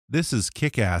This is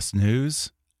Kick-Ass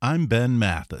News. I'm Ben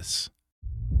Mathis.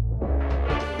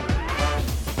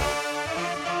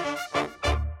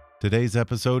 Today's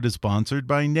episode is sponsored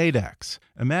by Nadex.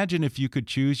 Imagine if you could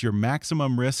choose your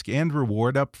maximum risk and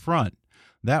reward up front.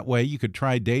 That way you could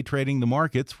try day trading the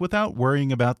markets without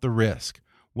worrying about the risk.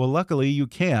 Well, luckily you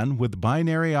can with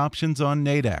binary options on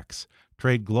Nadex.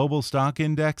 Trade global stock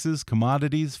indexes,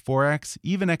 commodities, forex,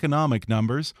 even economic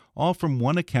numbers, all from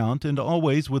one account and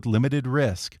always with limited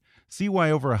risk. See why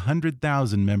over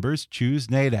 100,000 members choose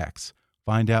Nadex.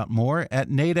 Find out more at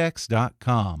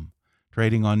nadex.com.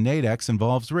 Trading on Nadex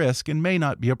involves risk and may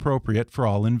not be appropriate for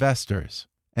all investors.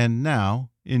 And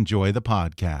now, enjoy the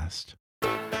podcast.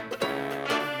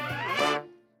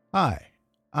 Hi,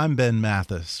 I'm Ben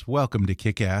Mathis. Welcome to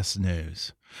Kick-Ass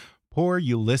News. Poor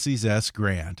Ulysses S.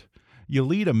 Grant. You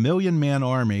lead a 1,000,000-man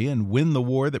army and win the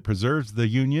war that preserves the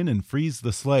Union and frees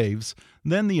the slaves.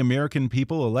 Then the American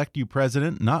people elect you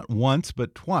president not once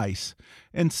but twice.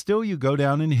 And still you go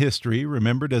down in history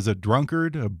remembered as a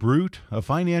drunkard, a brute, a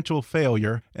financial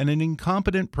failure, and an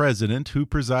incompetent president who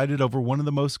presided over one of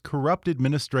the most corrupt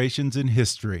administrations in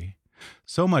history.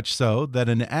 So much so that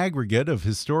an aggregate of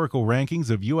historical rankings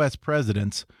of U.S.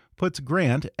 presidents puts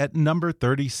Grant at number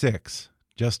 36.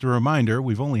 Just a reminder,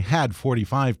 we've only had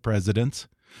 45 presidents.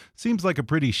 Seems like a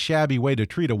pretty shabby way to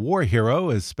treat a war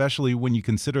hero, especially when you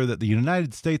consider that the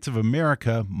United States of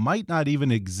America might not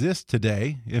even exist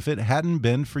today if it hadn't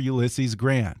been for Ulysses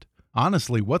Grant.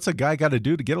 Honestly, what's a guy got to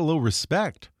do to get a little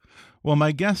respect? Well,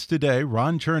 my guest today,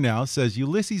 Ron Chernow, says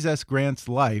Ulysses S. Grant's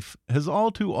life has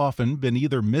all too often been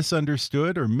either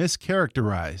misunderstood or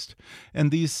mischaracterized,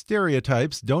 and these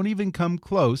stereotypes don't even come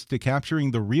close to capturing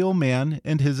the real man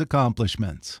and his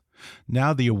accomplishments.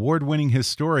 Now the award-winning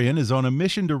historian is on a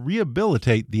mission to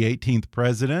rehabilitate the 18th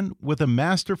president with a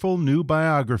masterful new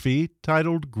biography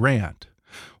titled Grant.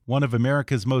 One of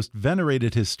America's most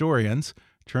venerated historians,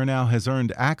 Chernow has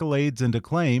earned accolades and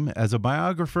acclaim as a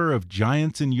biographer of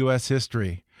giants in U.S.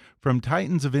 history, from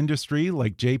titans of industry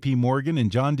like J.P. Morgan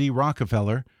and John D.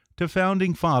 Rockefeller to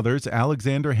founding fathers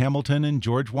Alexander Hamilton and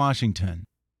George Washington.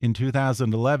 In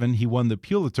 2011, he won the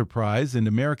Pulitzer Prize and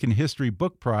American History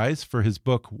Book Prize for his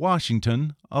book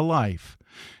Washington, A Life.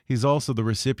 He's also the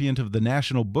recipient of the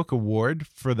National Book Award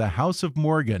for The House of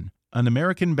Morgan, An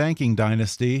American Banking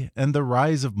Dynasty and the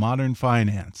Rise of Modern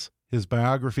Finance. His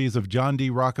biographies of John D.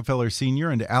 Rockefeller Sr.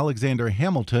 and Alexander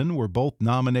Hamilton were both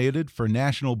nominated for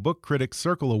National Book Critics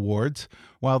Circle Awards,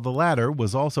 while the latter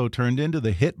was also turned into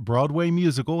the hit Broadway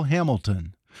musical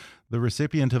Hamilton. The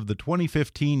recipient of the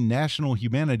 2015 National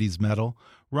Humanities Medal,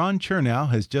 Ron Chernow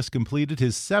has just completed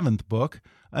his 7th book,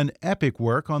 an epic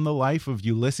work on the life of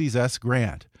Ulysses S.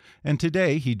 Grant. And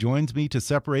today he joins me to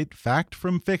separate fact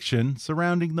from fiction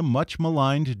surrounding the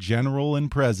much-maligned general and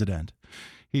president.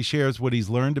 He shares what he's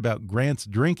learned about Grant's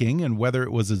drinking and whether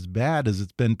it was as bad as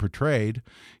it's been portrayed.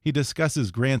 He discusses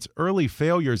Grant's early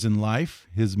failures in life,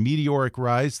 his meteoric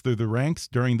rise through the ranks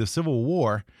during the Civil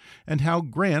War, and how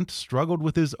Grant struggled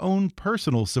with his own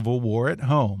personal Civil War at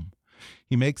home.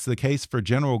 He makes the case for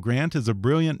General Grant as a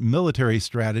brilliant military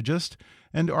strategist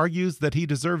and argues that he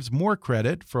deserves more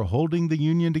credit for holding the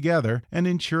Union together and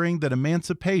ensuring that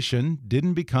emancipation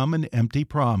didn't become an empty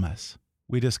promise.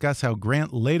 We discuss how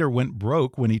Grant later went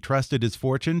broke when he trusted his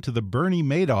fortune to the Bernie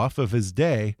Madoff of his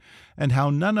day, and how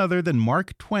none other than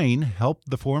Mark Twain helped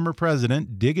the former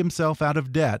president dig himself out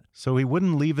of debt so he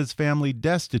wouldn't leave his family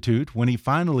destitute when he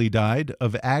finally died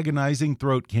of agonizing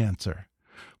throat cancer.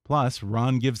 Plus,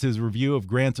 Ron gives his review of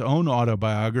Grant's own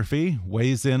autobiography,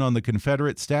 weighs in on the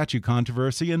Confederate statue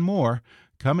controversy, and more,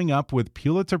 coming up with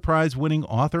Pulitzer Prize-winning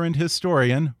author and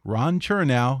historian Ron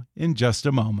Chernow in just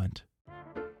a moment.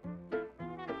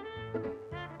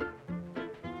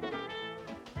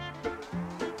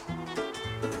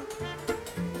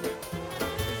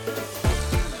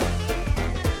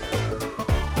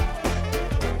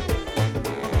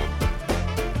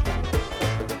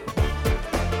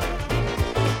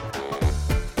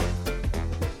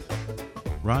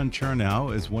 Ron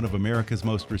Chernow is one of America's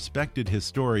most respected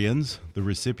historians, the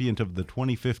recipient of the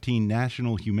 2015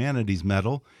 National Humanities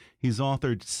Medal. He's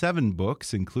authored 7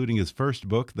 books, including his first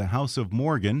book, The House of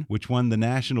Morgan, which won the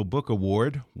National Book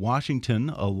Award, Washington,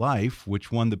 A Life,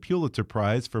 which won the Pulitzer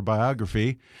Prize for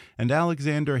biography, and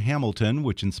Alexander Hamilton,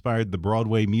 which inspired the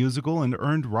Broadway musical and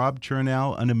earned Rob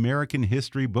Chernow an American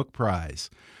History Book Prize.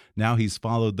 Now he's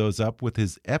followed those up with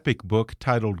his epic book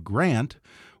titled Grant,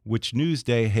 which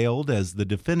Newsday hailed as the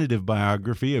definitive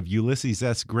biography of Ulysses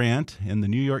S. Grant, and the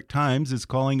New York Times is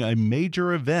calling a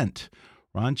major event.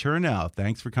 Ron Chernow,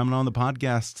 thanks for coming on the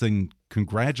podcast, and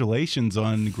congratulations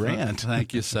on Grant.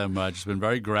 Thank you so much. It's been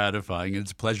very gratifying, and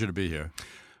it's a pleasure to be here.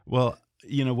 Well,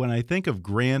 when I think of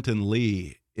Grant and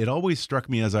Lee, it always struck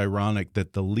me as ironic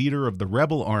that the leader of the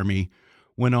rebel army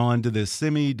went on to this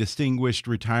semi-distinguished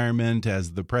retirement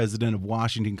as the president of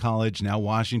Washington College, now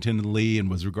Washington and Lee, and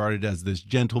was regarded as this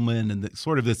gentleman and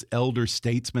sort of this elder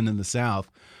statesman in the South,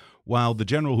 while the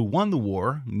general who won the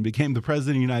war and became the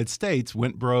president of the United States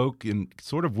went broke and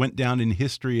sort of went down in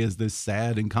history as this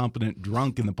sad, incompetent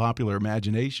drunk in the popular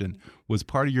imagination. Was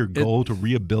part of your goal to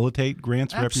rehabilitate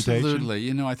Grant's reputation?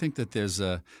 Absolutely. I think that there's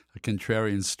a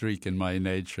contrarian streak in my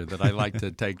nature that I like to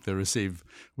take the received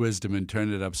wisdom and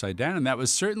turn it upside down. And that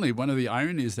was certainly one of the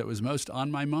ironies that was most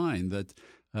on my mind, that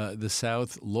the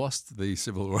South lost the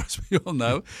Civil War, as we all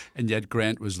know, and yet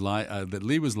that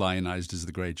Lee was lionized as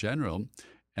the great general.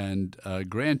 And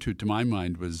Grant, who to my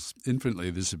mind was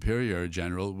infinitely the superior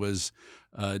general, was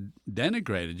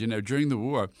denigrated. During the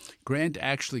war, Grant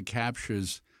actually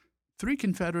captures 3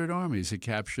 Confederate armies. He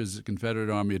captures the Confederate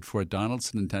Army at Fort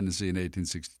Donelson in Tennessee in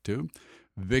 1862,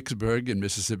 Vicksburg in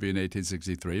Mississippi in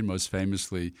 1863, and most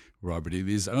famously Robert E.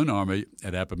 Lee's own army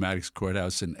at Appomattox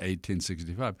Courthouse in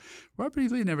 1865. Robert E.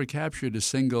 Lee never captured a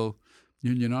single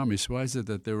Union Army. So why is it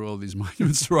that there are all these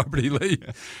monuments to Robert E. Lee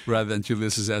rather than to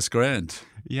Ulysses S. Grant?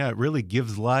 Yeah, it really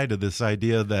gives lie to this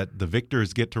idea that the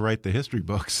victors get to write the history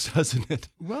books, doesn't it?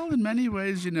 Well, in many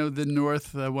ways, the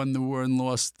North won the war and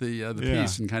lost the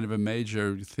peace, and kind of a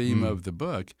major theme of the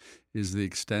book is the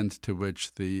extent to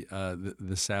which the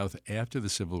South, after the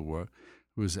Civil War,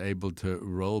 was able to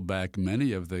roll back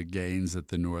many of the gains that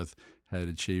the North had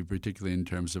achieved, particularly in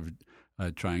terms of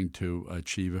trying to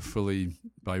achieve a fully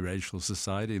biracial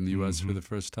society in the U.S. for the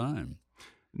first time.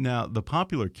 Now, the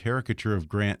popular caricature of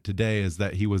Grant today is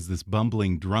that he was this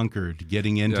bumbling drunkard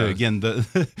getting into, again, the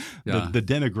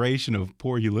denigration of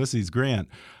poor Ulysses Grant.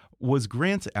 Was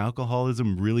Grant's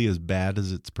alcoholism really as bad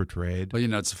as it's portrayed?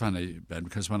 Well, it's funny, Ben,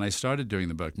 because when I started doing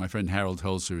the book, my friend Harold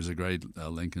Holzer, who's a great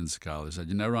Lincoln scholar, said,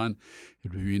 Ron,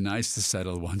 it would be nice to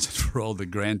settle once and for all the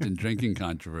Grant and drinking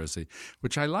controversy,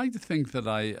 which I like to think that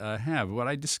I have. What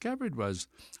I discovered was,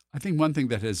 I think one thing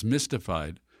that has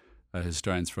mystified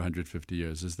historians for 150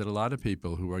 years is that a lot of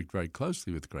people who worked very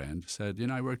closely with Grant said,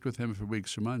 I worked with him for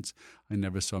weeks or months. I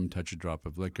never saw him touch a drop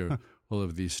of liquor. All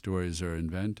of these stories are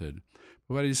invented.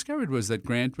 But what I discovered was that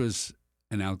Grant was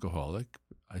an alcoholic.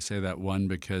 I say that, one,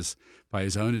 because by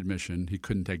his own admission, he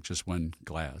couldn't take just one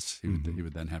glass. He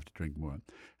would then have to drink more.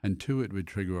 And 2, it would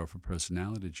trigger off a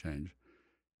personality change.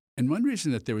 And one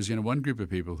reason that there was, one group of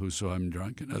people who saw him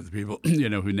drunk and other people,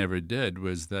 who never did,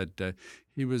 was that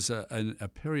he was a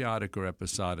periodic or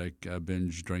episodic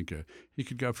binge drinker. He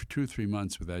could go for 2 or 3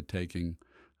 months without taking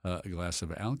a glass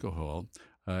of alcohol,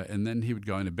 and then he would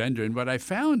go on a bender. And what I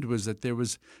found was that there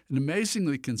was an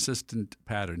amazingly consistent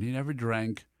pattern. He never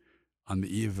drank on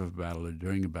the eve of a battle or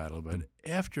during a battle, but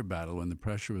after battle, when the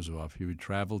pressure was off, he would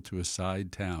travel to a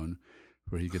side town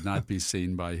where he could not be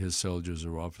seen by his soldiers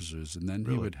or officers. And then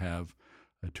he would have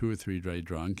a 2 or 3 day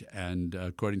drunk. And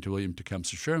according to William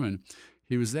Tecumseh Sherman,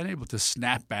 he was then able to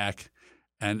snap back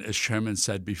and, as Sherman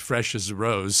said, be fresh as a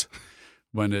rose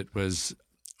when it was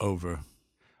over.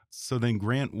 So then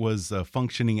Grant was a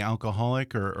functioning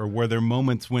alcoholic, or were there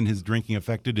moments when his drinking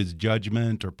affected his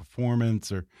judgment or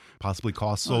performance or possibly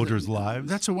cost soldiers' lives?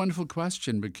 That's a wonderful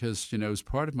question because, as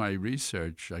part of my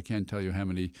research, I can't tell you how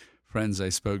many friends I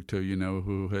spoke to,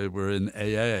 who were in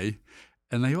AA,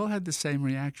 and they all had the same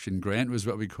reaction. Grant was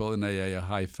what we call in AA a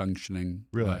high-functioning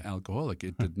alcoholic.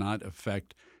 It did not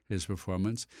affect his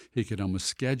performance. He could almost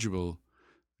schedule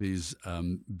these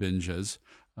binges.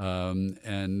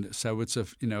 And so it's a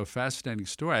fascinating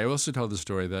story. I also told the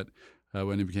story that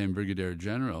when he became brigadier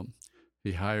general,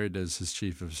 he hired as his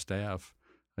chief of staff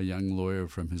a young lawyer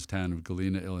from his town of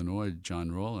Galena, Illinois,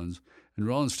 John Rawlins. And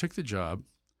Rawlins took the job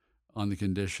on the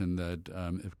condition that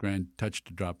if Grant touched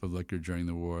a drop of liquor during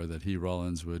the war, that he,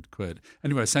 Rawlins, would quit.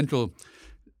 Anyway, a central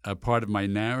part of my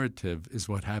narrative is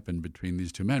what happened between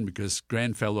these two men, because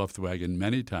Grant fell off the wagon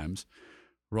many times.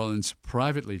 Rawlins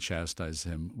privately chastised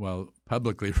him while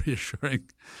publicly reassuring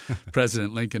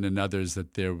President Lincoln and others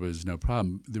that there was no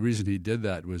problem. The reason he did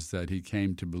that was that he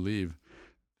came to believe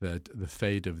that the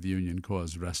fate of the Union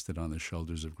cause rested on the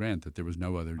shoulders of Grant, that there was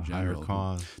no other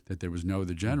general, that there was no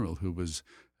other general who was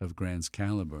of Grant's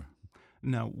caliber.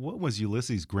 Now, what was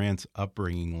Ulysses Grant's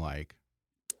upbringing like?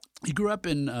 He grew up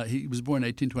in, he was born in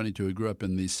 1822. He grew up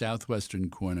in the southwestern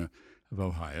corner of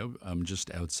Ohio,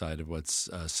 just outside of what's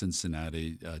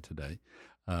Cincinnati today.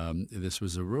 This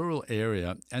was a rural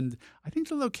area, and I think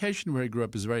the location where he grew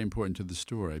up is very important to the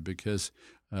story because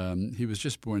he was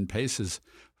just born paces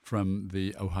from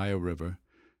the Ohio River,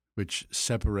 which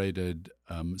separated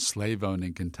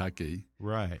slave-owning Kentucky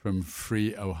from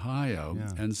free Ohio.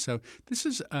 Yeah. And so this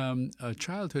is a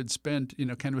childhood spent,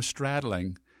 kind of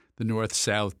straddling the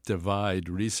North-South divide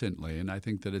recently. And I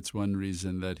think that it's one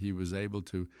reason that he was able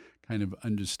to kind of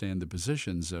understand the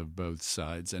positions of both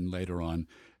sides and later on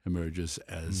emerges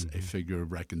as a figure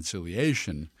of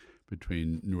reconciliation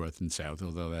between North and South,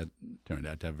 although that turned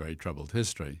out to have a very troubled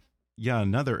history. Yeah,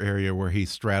 another area where he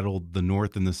straddled the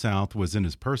North and the South was in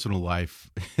his personal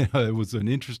life. It was an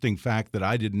interesting fact that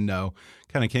I didn't know.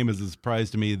 Kind of came as a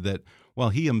surprise to me that while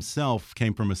he himself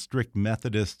came from a strict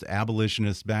Methodist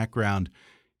abolitionist background,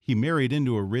 he married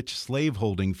into a rich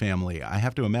slaveholding family. I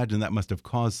have to imagine that must have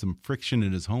caused some friction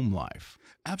in his home life.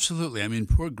 Absolutely. I mean,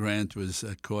 poor Grant was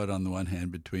caught on the one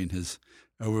hand between his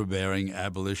overbearing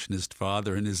abolitionist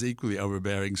father and his equally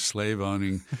overbearing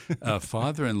slave-owning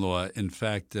father-in-law. In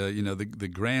fact, the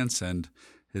Grants and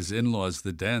his in-laws,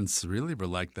 the Dents, really were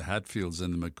like the Hatfields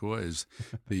and the McCoys.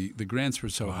 The Grants were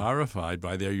so horrified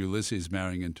by their Ulysses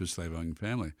marrying into a slave-owning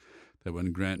family that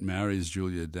when Grant marries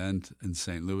Julia Dent in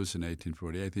St. Louis in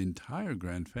 1848, the entire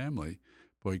Grant family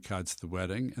boycotts the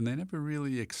wedding, and they never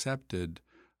really accepted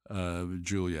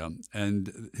Julia.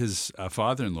 And his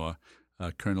father-in-law,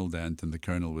 Colonel Dent, and the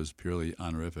colonel was purely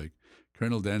honorific.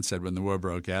 Colonel Dent said when the war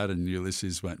broke out and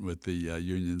Ulysses went with the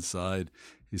Union side,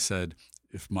 he said,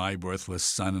 "If my worthless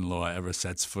son-in-law ever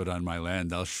sets foot on my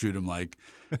land, I'll shoot him like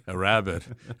a rabbit."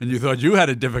 And you thought you had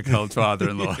a difficult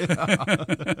father-in-law.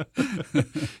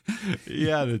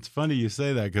 Yeah, it's funny you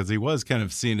say that because he was kind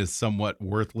of seen as somewhat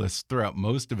worthless throughout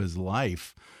most of his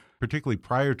life. Particularly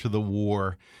prior to the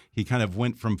war, he kind of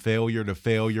went from failure to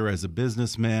failure as a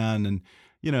businessman. And,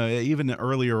 even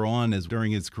earlier on, as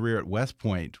during his career at West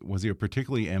Point, was he a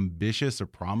particularly ambitious or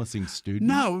promising student?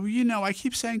 No, I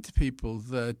keep saying to people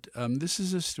that this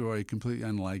is a story completely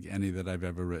unlike any that I've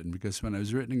ever written, because when I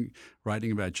was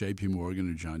writing about J.P.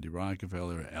 Morgan or John D.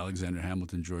 Rockefeller, or Alexander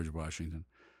Hamilton, George Washington,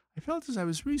 I felt as I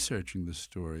was researching the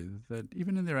story that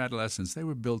even in their adolescence, they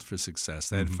were built for success.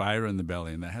 They had fire in the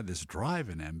belly, and they had this drive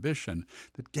and ambition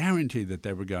that guaranteed that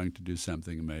they were going to do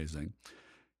something amazing.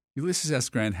 Ulysses S.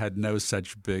 Grant had no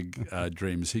such big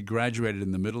dreams. He graduated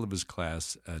in the middle of his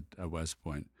class at West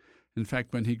Point. In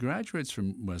fact, when he graduates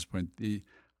from West Point, the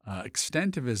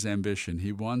extent of his ambition,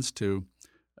 he wants to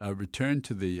return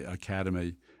to the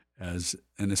academy as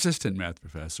an assistant math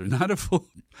professor, not a full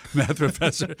math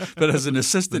professor, but as an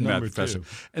assistant math professor.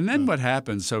 And then what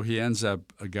happens, so he ends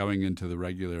up going into the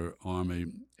regular Army,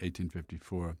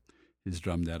 1854. He's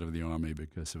drummed out of the Army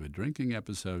because of a drinking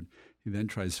episode. He then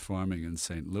tries farming in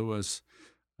St. Louis.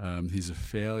 He's a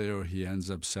failure. He ends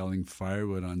up selling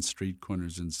firewood on street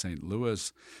corners in St.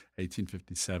 Louis.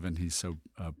 1857, he's so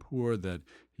poor that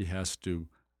he has to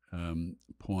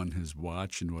pawn his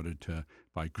watch in order to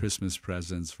buy Christmas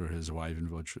presents for his wife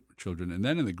and children. And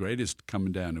then in the greatest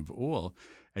coming down of all,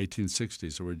 1860,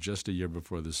 so we're just a year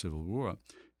before the Civil War,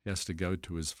 he has to go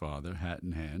to his father, hat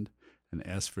in hand, and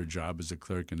ask for a job as a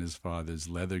clerk in his father's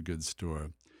leather goods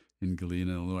store in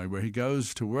Galena, Illinois, where he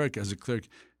goes to work as a clerk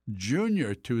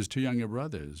junior to his two younger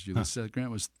brothers. Ulysses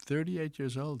Grant was 38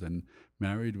 years old and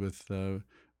married with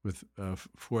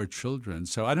 4 children.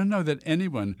 So I don't know that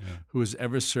anyone who has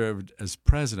ever served as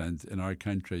president in our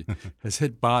country has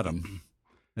hit bottom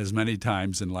as many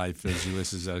times in life as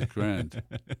Ulysses S. Grant.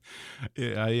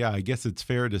 Yeah, I guess it's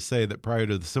fair to say that prior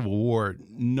to the Civil War,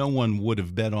 no one would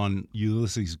have bet on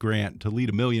Ulysses Grant to lead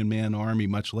a million-man army,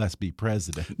 much less be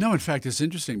president. No, in fact, it's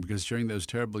interesting because during those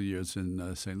terrible years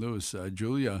in St. Louis,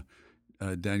 Julia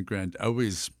Dent Grant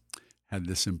always had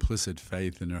this implicit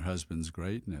faith in her husband's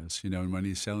greatness. And when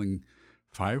he's selling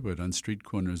firewood on street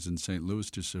corners in St.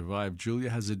 Louis to survive, Julia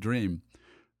has a dream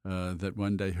that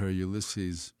one day her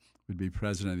Ulysses would be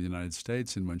president of the United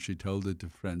States. And when she told it to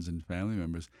friends and family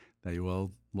members, they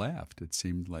all laughed. It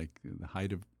seemed like the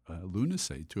height of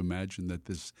lunacy to imagine that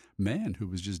this man who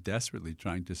was just desperately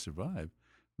trying to survive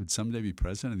would someday be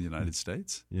president of the United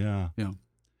States. Yeah.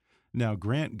 Now,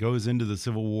 Grant goes into the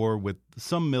Civil War with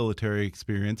some military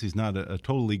experience. He's not a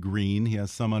totally green. He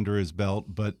has some under his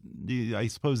belt, but I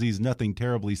suppose he's nothing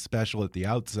terribly special at the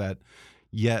outset.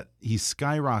 Yet he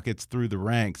skyrockets through the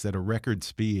ranks at a record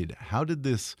speed. How did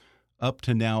this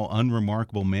up-to-now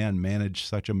unremarkable man manage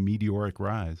such a meteoric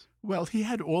rise? Well, he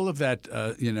had all of that,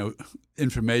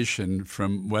 information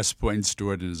from West Point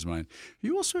stored in his mind.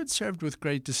 He also had served with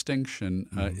great distinction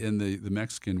in the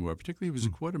Mexican War. Particularly, he was a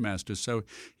quartermaster, so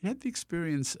he had the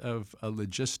experience of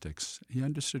logistics. He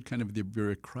understood kind of the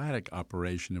bureaucratic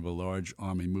operation of a large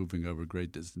army moving over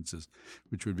great distances,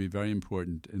 which would be very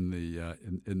important in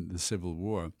the Civil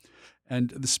War.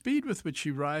 And the speed with which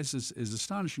he rises is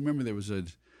astonishing. Remember, there was a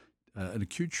an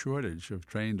acute shortage of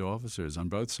trained officers on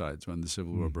both sides when the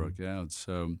Civil War broke out.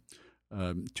 So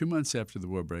 2 months after the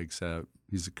war breaks out,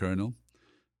 he's a colonel.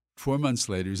 4 months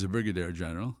later, he's a brigadier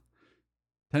general.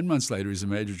 10 months later, he's a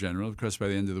major general. Of course, by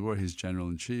the end of the war, he's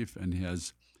general-in-chief, and he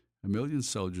has 1 million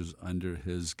soldiers under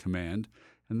his command.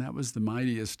 And that was the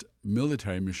mightiest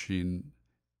military machine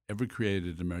ever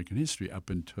created in American history up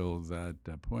until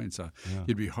that point. So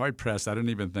you'd be hard-pressed. I don't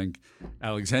even think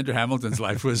Alexander Hamilton's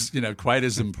life was, quite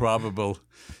as improbable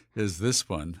as this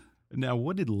one. Now,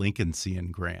 what did Lincoln see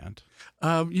in Grant?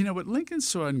 What Lincoln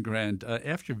saw in Grant,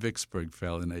 after Vicksburg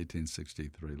fell in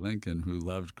 1863, Lincoln, who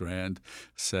loved Grant,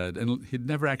 said, and he'd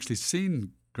never actually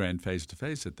seen Grant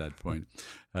face-to-face at that point.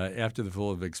 After the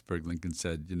fall of Vicksburg, Lincoln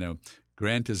said,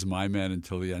 Grant is my man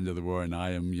until the end of the war, and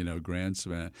I am, Grant's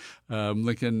man.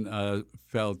 Lincoln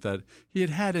felt that he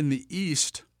had in the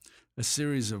East a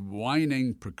series of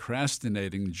whining,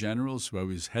 procrastinating generals who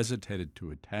always hesitated to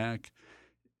attack.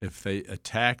 If they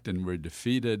attacked and were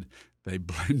defeated, they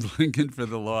blamed Lincoln for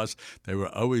the loss. They were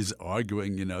always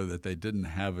arguing, that they didn't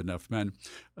have enough men.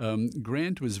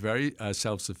 Grant was very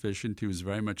self-sufficient. He was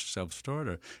very much a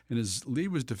self-starter. And as Lee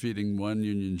was defeating one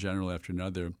Union general after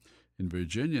another in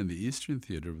Virginia, in the Eastern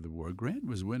theater of the war, Grant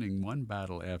was winning one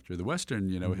battle after. The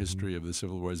Western, history of the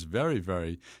Civil War is very,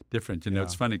 very different.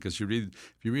 It's funny because if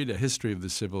you read a history of the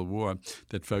Civil War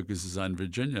that focuses on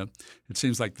Virginia, it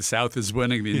seems like the South is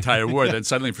winning the entire war. Then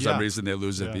suddenly, for some reason, they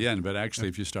lose at the end. But actually,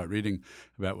 if you start reading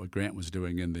about what Grant was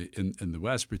doing in the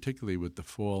West, particularly with the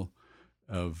fall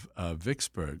of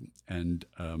Vicksburg and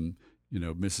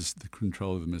the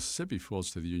control of the Mississippi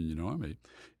falls to the Union Army.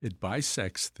 It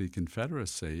bisects the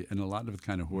Confederacy, and a lot of the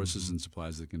kind of horses and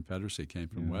supplies of the Confederacy came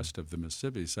from west of the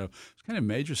Mississippi. So it's kind of a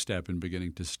major step in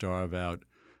beginning to starve out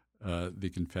the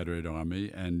Confederate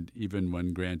Army. And even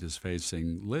when Grant is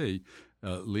facing Lee,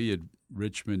 Lee at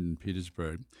Richmond and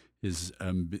Petersburg is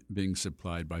being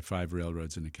supplied by 5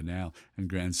 railroads in a canal, and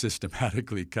Grant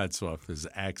systematically cuts off his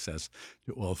access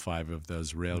to all 5 of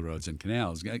those railroads and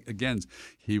canals. Again,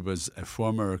 he was a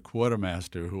former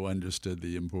quartermaster who understood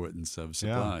the importance of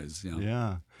supplies.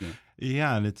 Yeah,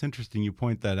 and it's interesting you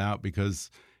point that out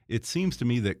because it seems to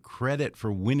me that credit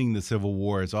for winning the Civil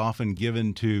War is often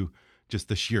given to just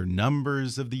the sheer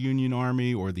numbers of the Union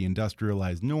Army or the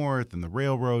industrialized North and the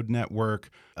railroad network,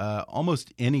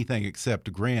 almost anything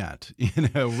except Grant.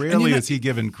 Rarely is he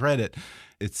given credit.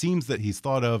 It seems that he's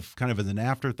thought of kind of as an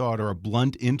afterthought or a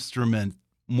blunt instrument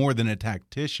more than a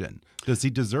tactician. Does he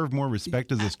deserve more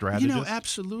respect as a strategist?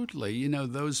 Absolutely.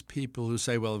 Those people who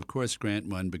say, well, of course Grant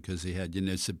won because he had,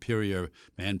 superior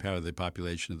manpower. The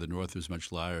population of the North was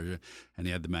much larger, and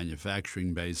he had the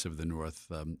manufacturing base of the North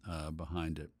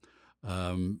behind it.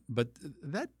 But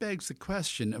that begs the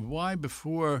question of why,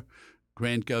 before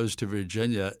Grant goes to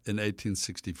Virginia in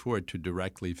 1864 to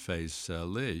directly face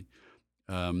Lee,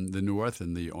 the North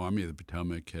and the Army of the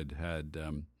Potomac had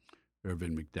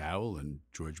Irvin McDowell and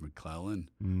George McClellan,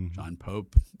 John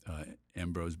Pope,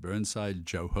 Ambrose Burnside,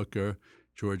 Joe Hooker,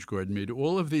 George Gordon Meade,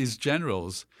 all of these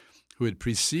generals who had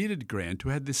preceded Grant, who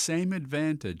had the same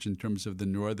advantage in terms of the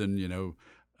northern,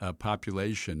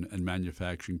 population and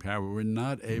manufacturing power, were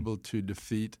not able to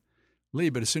defeat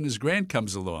Lee. But as soon as Grant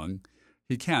comes along,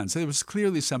 he can. So there was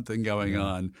clearly something going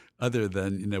on other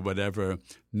than whatever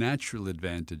natural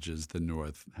advantages the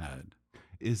North had.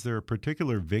 Is there a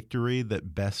particular victory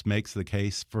that best makes the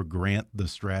case for Grant the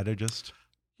strategist?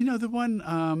 The one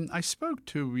I spoke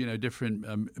to,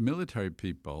 different military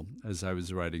people as I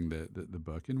was writing the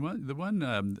book, and the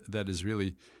one that is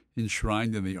really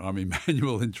enshrined in the Army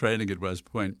Manual and Training at West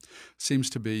Point seems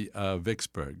to be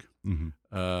Vicksburg,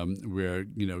 where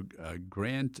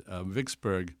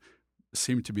Vicksburg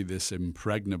seemed to be this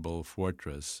impregnable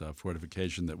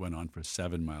fortification that went on for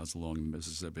 7 miles along the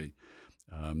Mississippi.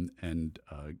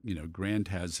 Grant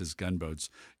has his gunboats,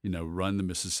 run the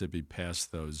Mississippi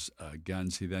past those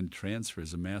guns. He then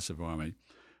transfers a massive army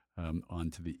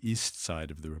onto the east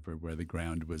side of the river where the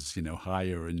ground was,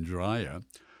 higher and drier.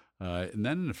 And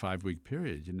then in a 5-week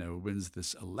period, wins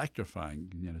this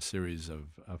electrifying, series of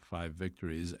 5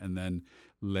 victories and then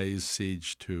lays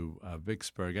siege to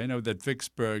Vicksburg. I know that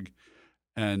Vicksburg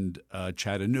and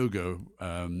Chattanooga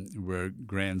were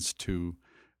Grant's 2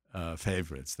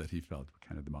 favorites that he felt were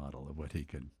kind of the model of what he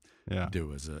could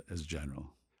do as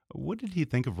general. What did he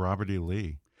think of Robert E.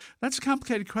 Lee? That's a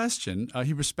complicated question.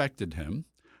 He respected him.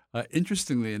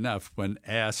 Interestingly enough, when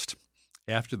asked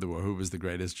after the war who was the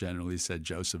greatest general, he said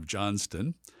Joseph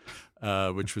Johnston,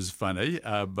 which was funny,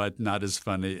 but not as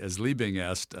funny as Lee being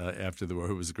asked after the war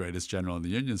who was the greatest general on the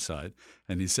Union side,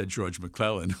 and he said George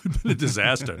McClellan, who had been a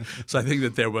disaster. So I think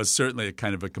that there was certainly a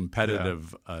kind of a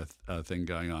competitive thing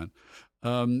going on.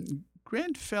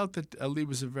 Grant felt that Lee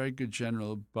was a very good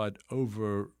general, but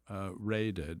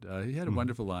overrated. He had a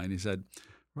wonderful line. He said,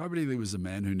 Robert E. Lee was a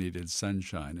man who needed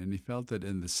sunshine, and he felt that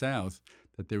in the South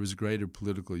that there was greater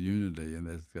political unity and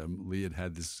that Lee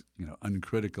had this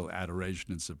uncritical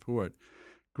adoration and support.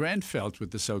 Grant felt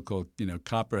with the so-called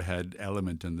Copperhead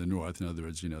element in the North, in other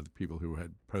words, the people who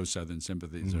had pro-Southern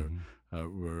sympathies or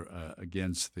were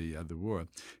against the war.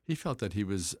 He felt that he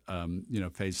was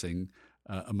facing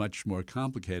a much more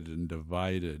complicated and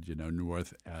divided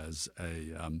North as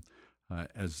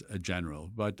a general.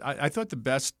 But I thought the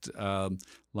best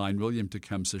line, William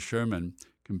Tecumseh Sherman,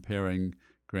 comparing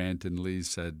Grant and Lee,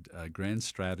 said, Grant's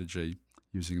strategy,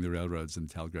 using the railroads and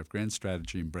the telegraph, Grant's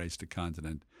strategy embraced a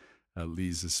continent.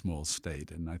 Lee's a small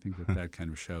state. And I think that kind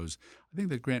of shows. I think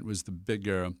that Grant was the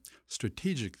bigger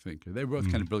strategic thinker. They were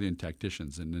both kind of brilliant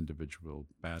tacticians in individual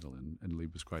battle, and Lee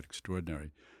was quite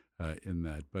extraordinary in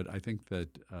that. But I think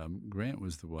that Grant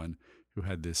was the one who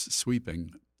had this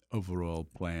sweeping overall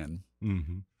plan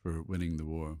for winning the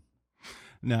war.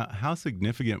 Now, how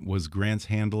significant was Grant's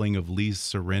handling of Lee's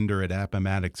surrender at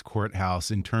Appomattox Courthouse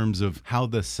in terms of how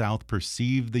the South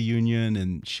perceived the Union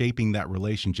and shaping that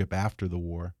relationship after the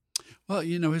war? Well,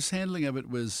 his handling of it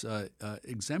was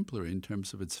exemplary in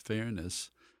terms of its fairness.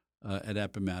 At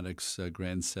Appomattox,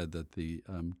 Grant said that the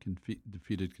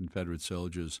defeated Confederate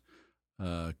soldiers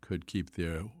could keep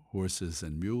their horses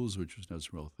and mules, which was no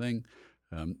small thing.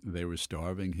 They were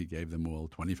starving. He gave them all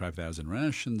 25,000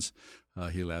 rations.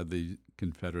 He allowed the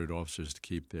Confederate officers to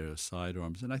keep their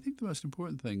sidearms. And I think the most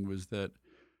important thing was that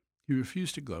he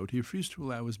refused to gloat. He refused to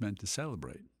allow his men to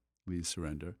celebrate Lee's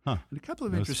surrender. And a couple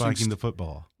of interesting spiking the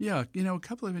football. Yeah, a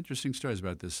couple of interesting stories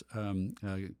about this.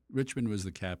 Richmond was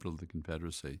the capital of the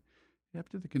Confederacy.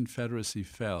 After the Confederacy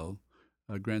fell,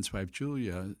 Grant's wife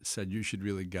Julia said, "You should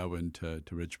really go into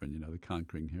Richmond, the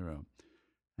conquering hero."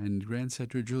 And Grant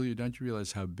said to her, "Julia, don't you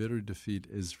realize how bitter defeat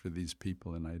is for these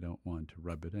people, and I don't want to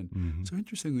rub it in." So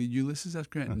interestingly, Ulysses S.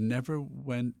 Grant never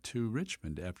went to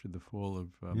Richmond after the fall of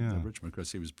Richmond,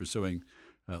 because he was pursuing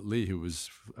Lee, who was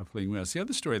fleeing west. The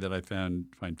other story that I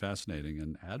find fascinating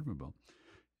and admirable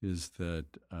is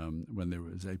that when there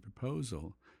was a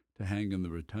proposal to hang in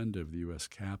the rotunda of the U.S.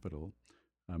 Capitol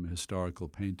a historical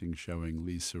painting showing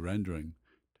Lee surrendering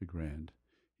to Grant,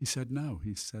 he said no.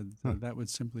 He said that would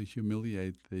simply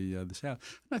humiliate the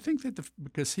South. And I think that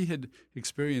because he had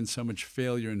experienced so much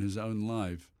failure in his own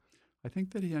life, I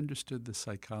think that he understood the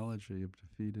psychology of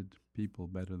defeated people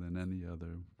better than any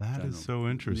other. That is so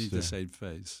interesting. Need to save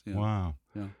face. Yeah. Wow.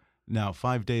 Yeah. Now,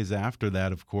 5 days after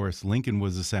that, of course, Lincoln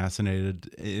was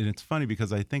assassinated. And it's funny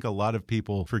because I think a lot of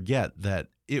people forget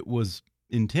that it was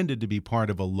intended to be part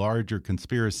of a larger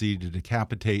conspiracy to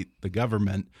decapitate the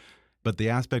government. But the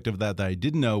aspect of that I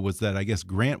didn't know was that I guess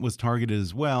Grant was targeted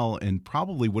as well and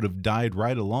probably would have died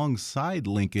right alongside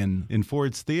Lincoln in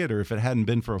Ford's Theater if it hadn't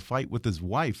been for a fight with his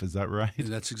wife. Is that right?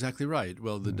 That's exactly right.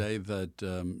 Well, the day that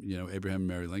Abraham and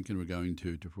Mary Lincoln were going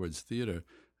to Ford's Theater,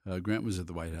 Grant was at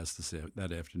the White House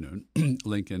that afternoon.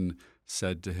 Lincoln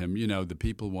said to him, the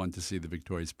people want to see the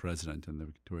victorious president and the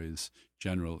victorious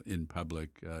general in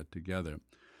public together.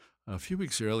 A few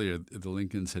weeks earlier, the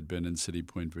Lincolns had been in City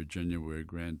Point, Virginia, where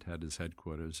Grant had his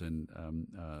headquarters, and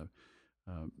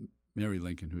Mary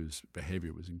Lincoln, whose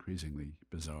behavior was increasingly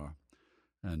bizarre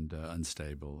and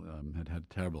unstable, had a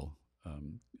terrible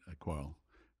quarrel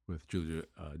with Julia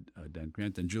Dent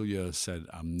Grant. And Julia said,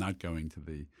 "I'm not going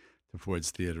to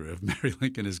Ford's Theater if Mary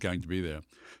Lincoln is going to be there."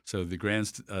 So the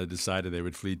Grants decided they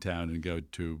would flee town and go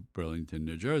to Burlington,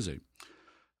 New Jersey.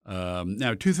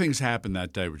 Now, two things happened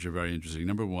that day which are very interesting.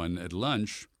 Number one, at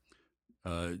lunch,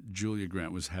 Julia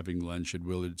Grant was having lunch at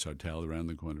Willard's Hotel around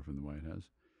the corner from the White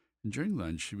House. And during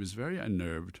lunch, she was very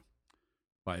unnerved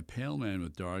by a pale man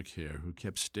with dark hair who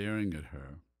kept staring at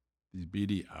her, these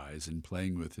beady eyes, and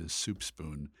playing with his soup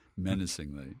spoon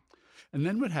menacingly. And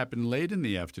then what happened late in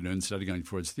the afternoon, instead of going to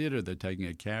Ford's Theater, they're taking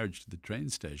a carriage to the train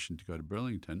station to go to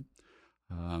Burlington.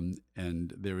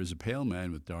 And there is a pale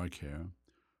man with dark hair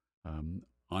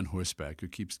on horseback who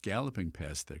keeps galloping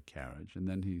past their carriage. And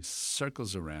then he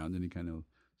circles around and he kind of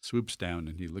swoops down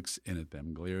and he looks in at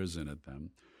them, glares in at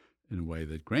them in a way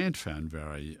that Grant found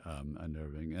very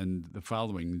unnerving. And the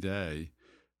following day,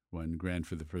 when Grant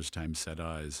for the first time set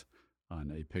eyes on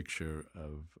a picture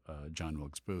of John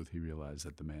Wilkes Booth, he realized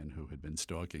that the man who had been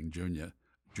stalking Julia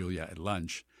at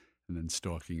lunch and then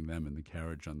stalking them in the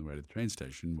carriage on the way to the train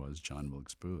station was John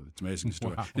Wilkes Booth. It's an amazing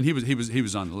story. Wow. And he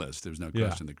was on the list. There was no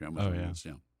question that Grant was on the list.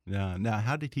 Yeah. Now,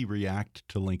 how did he react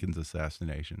to Lincoln's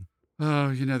assassination?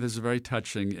 Oh, there's a very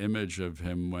touching image of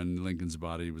him when Lincoln's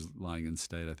body was lying in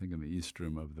state, I think in the East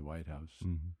Room of the White House.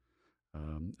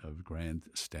 of Grant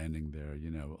standing there,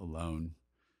 alone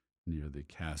near the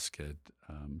casket,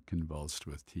 convulsed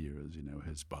with tears,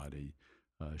 his body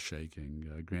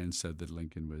shaking. Grant said that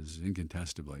Lincoln was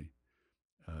incontestably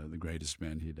the greatest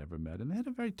man he'd ever met. And they had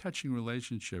a very touching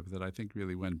relationship that I think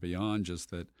really went beyond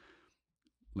just that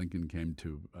Lincoln came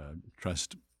to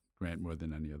trust Grant more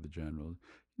than any other general.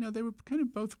 They were kind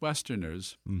of both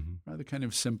Westerners, rather kind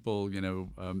of simple,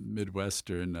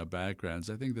 Midwestern backgrounds.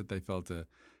 I think that they felt a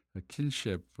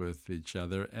kinship with each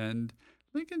other. And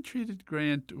Lincoln treated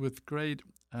Grant with great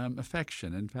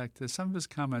affection. In fact, some of his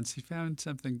comments, he found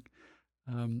something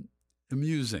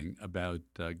amusing about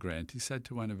Grant. He said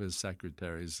to one of his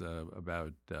secretaries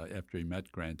after he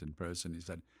met Grant in person, he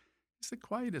said, "He's the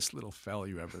quietest little fellow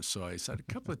you ever saw." He said,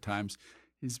 "A couple of times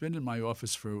he's been in my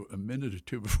office for a minute or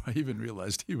two before I even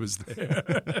realized he was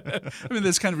there." I mean,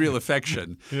 there's kind of real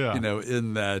affection,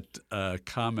 in that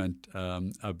comment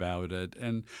about it.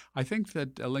 And I think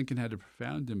that Lincoln had a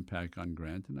profound impact on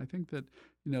Grant. And I think that,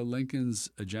 Lincoln's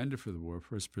agenda for the war,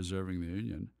 first preserving the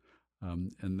Union,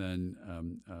 and then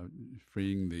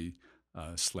freeing the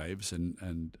slaves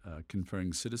and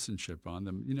conferring citizenship on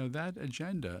them, that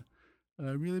agenda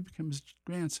really becomes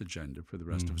Grant's agenda for the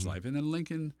rest of his life. And then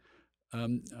Lincoln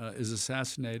is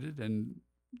assassinated, and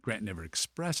Grant never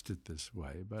expressed it this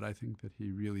way, but I think that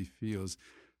he really feels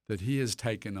that he has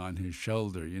taken on his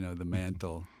shoulder, the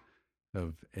mantle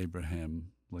of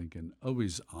Abraham Lincoln,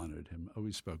 always honored him,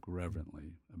 always spoke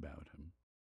reverently about him.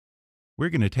 We're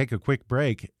going to take a quick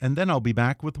break, and then I'll be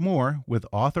back with more with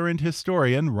author and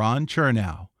historian Ron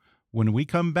Chernow when we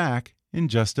come back in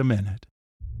just a minute.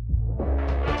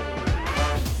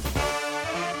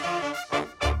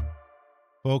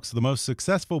 Folks, the most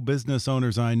successful business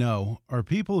owners I know are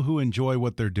people who enjoy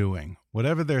what they're doing.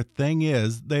 Whatever their thing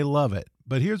is, they love it.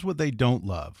 But here's what they don't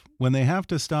love: when they have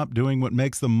to stop doing what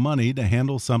makes them money to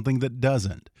handle something that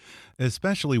doesn't.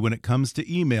 Especially when it comes to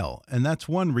email, and that's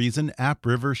one reason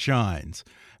AppRiver shines.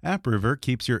 AppRiver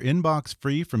keeps your inbox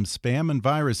free from spam and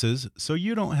viruses, so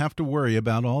you don't have to worry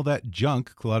about all that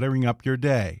junk cluttering up your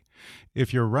day.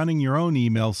 If you're running your own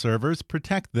email servers,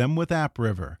 protect them with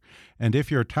AppRiver. And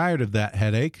if you're tired of that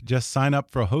headache, just sign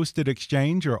up for Hosted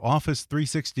Exchange or Office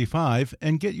 365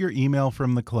 and get your email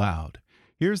from the cloud.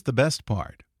 Here's the best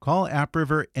part. Call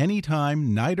AppRiver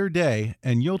anytime, night or day,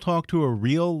 and you'll talk to a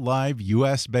real, live,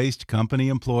 U.S.-based company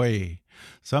employee.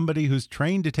 Somebody who's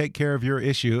trained to take care of your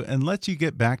issue and lets you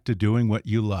get back to doing what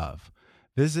you love.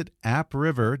 Visit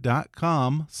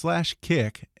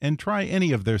appriver.com/kick and try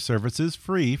any of their services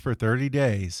free for 30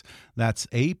 days. That's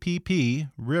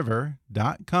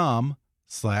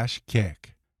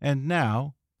appriver.com/kick. And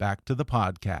now, back to the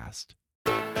podcast.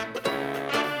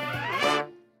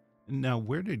 Now,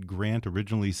 where did Grant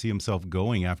originally see himself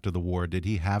going after the war? Did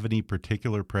he have any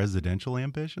particular presidential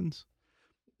ambitions?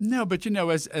 No, but,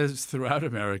 as throughout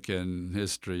American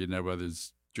history, whether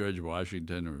it's George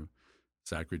Washington or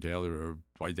Zachary Taylor or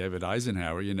Dwight David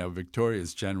Eisenhower,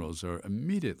 victorious generals are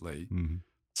immediately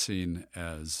seen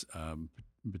as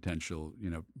potential,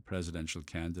 presidential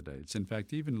candidates. In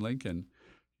fact, even Lincoln,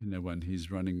 when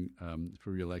he's running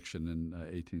for re-election in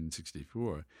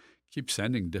 1864, keeps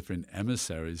sending different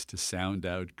emissaries to sound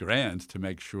out Grant to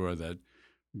make sure that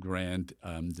Grant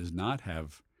does not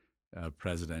have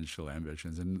presidential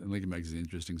ambitions. And Lincoln makes an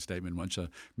interesting statement: once a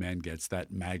man gets that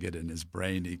maggot in his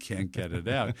brain, he can't get it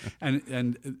out.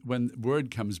 And when word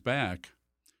comes back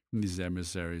from these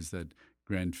emissaries that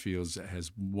Grant feels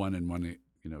has one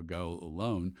goal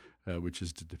alone, which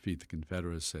is to defeat the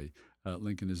Confederacy,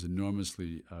 Lincoln is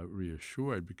enormously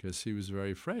reassured, because he was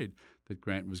very afraid that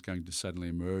Grant was going to suddenly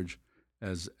emerge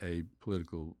as a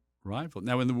political rival.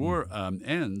 Now, when the war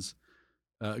ends,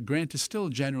 Grant is still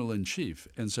general-in-chief.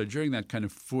 And so during that kind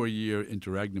of 4-year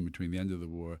interregnum between the end of the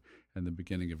war and the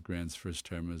beginning of Grant's first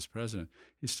term as president,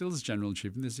 he still is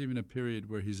general-in-chief. And there's even a period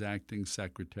where he's acting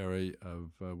secretary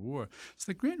of war. So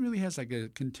that Grant really has like a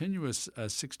continuous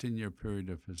 16-year period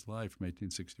of his life from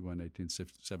 1861 to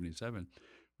 1877,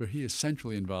 where he is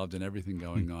centrally involved in everything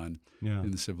going on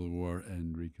in the Civil War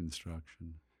and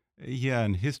Reconstruction. Yeah,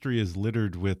 and history is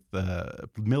littered with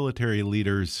military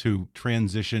leaders who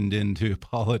transitioned into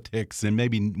politics, and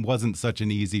maybe wasn't such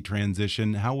an easy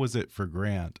transition. How was it for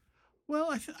Grant? Well,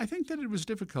 I think that it was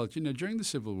difficult. During the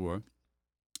Civil War,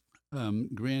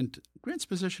 Grant's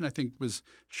position, I think, was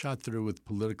shot through with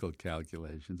political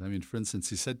calculations. I mean, for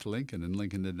instance, he said to Lincoln, and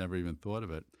Lincoln had never even thought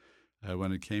of it,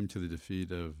 when it came to the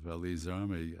defeat of Lee's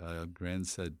army, Grant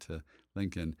said to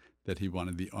Lincoln that he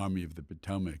wanted the Army of the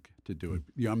Potomac to do it.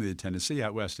 The Army of the Tennessee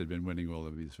out west had been winning all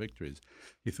of these victories.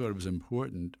 He thought it was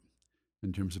important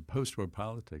in terms of post-war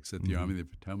politics that the Army of the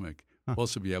Potomac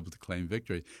also be able to claim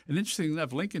victory. And interestingly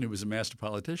enough, Lincoln, who was a master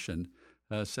politician,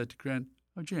 said to Grant,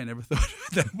 "Oh, gee, I never thought of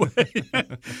it that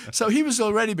way." So he was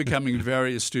already becoming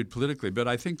very astute politically. But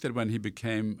I think that when he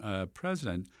became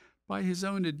president, by his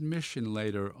own admission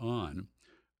later on,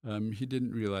 he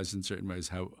didn't realize in certain ways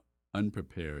how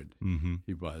unprepared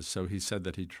he was. So he said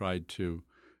that he tried to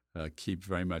keep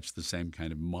very much the same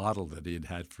kind of model that he had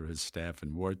had for his staff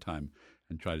in wartime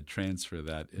and try to transfer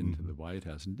that into the White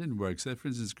House. And it didn't work. So, for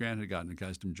instance, Grant had gotten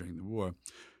accustomed during the war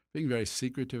being very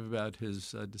secretive about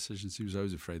his decisions. He was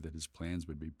always afraid that his plans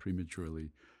would be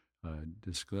prematurely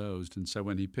disclosed. And so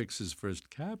when he picks his first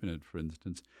cabinet, for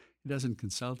instance, he doesn't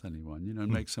consult anyone,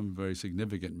 and makes some very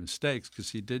significant mistakes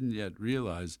because he didn't yet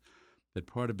realize that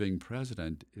part of being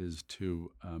president is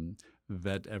to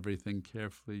vet everything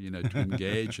carefully, to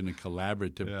engage in a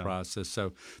collaborative process. So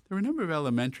there were a number of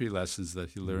elementary lessons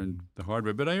that he learned the hard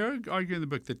way. But I argue in the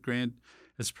book that Grant,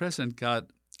 as president,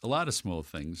 got a lot of small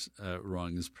things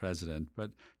wrong as president,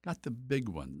 but got the big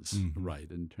ones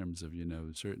right in terms of,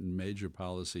 certain major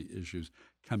policy issues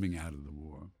coming out of the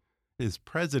war. His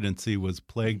presidency was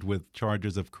plagued with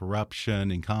charges of corruption,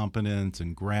 incompetence,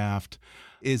 and graft.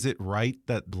 Is it right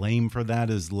that blame for that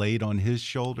is laid on his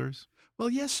shoulders? Well,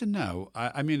 yes and no.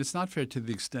 I mean, it's not fair to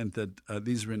the extent that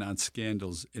these were not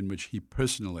scandals in which he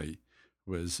personally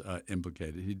was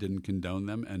implicated. He didn't condone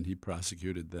them, and he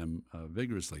prosecuted them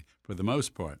vigorously for the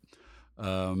most part.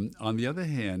 On the other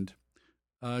hand,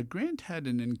 Grant had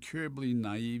an incurably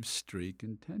naive streak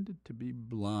and tended to be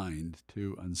blind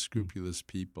to unscrupulous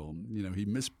people. He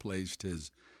misplaced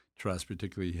his trust,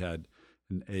 particularly he had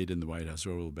an aide in the White House,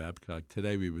 Orville Babcock.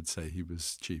 Today we would say he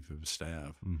was chief of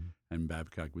staff, and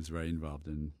Babcock was very involved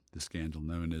in the scandal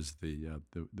known as the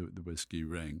Whiskey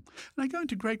Ring. And I go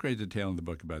into great detail in the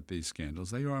book about these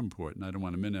scandals. They are important. I don't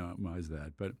want to minimize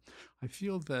that. But I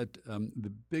feel that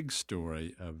the big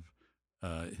story of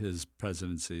his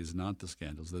presidency is not the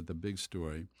scandals, that the big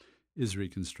story is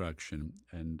Reconstruction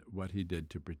and what he did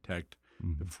to protect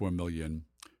the 4 million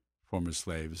former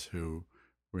slaves who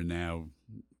were now,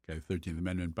 13th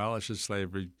Amendment abolishes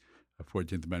slavery,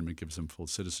 14th Amendment gives them full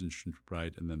citizenship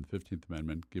right, and then the 15th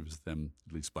Amendment gives them,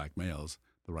 at least black males,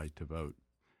 the right to vote.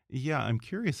 Yeah, I'm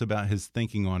curious about his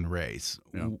thinking on race.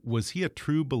 Yeah. Was he a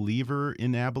true believer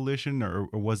in abolition, or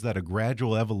was that a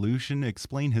gradual evolution?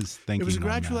 Explain his thinking. It was a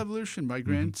gradual evolution. By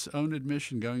Grant's own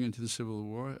admission, going into the Civil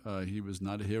War, he was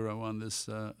not a hero on this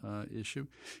issue.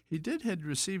 He had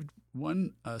received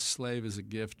one slave as a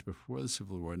gift before the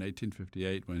Civil War in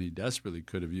 1858 when he desperately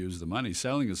could have used the money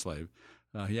selling a slave.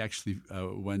 He actually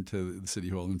went to the City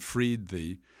Hall and freed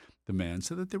the man,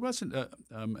 so that there wasn't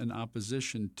an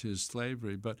opposition to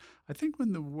slavery. But I think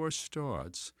when the war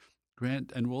starts,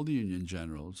 Grant and all the Union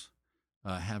generals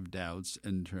have doubts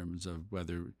in terms of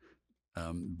whether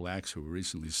blacks who were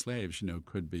recently slaves,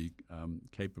 could be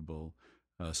capable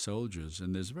soldiers.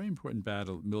 And there's a very important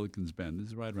battle, Milliken's Bend. This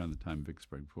is right around the time of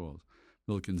Vicksburg Falls.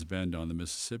 Milliken's Bend on the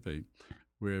Mississippi,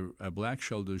 where black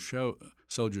soldiers show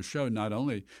not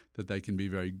only that they can be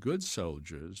very good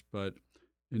soldiers, but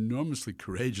enormously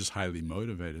courageous, highly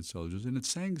motivated soldiers. And it's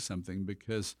saying something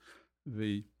because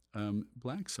the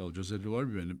black soldiers, it had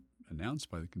already been announced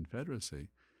by the Confederacy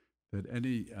that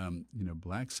any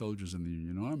black soldiers in the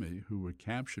Union Army who were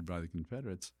captured by the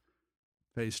Confederates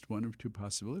faced one of two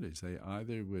possibilities. They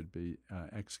either would be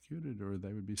executed or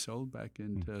they would be sold back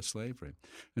into slavery.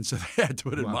 And so they had, to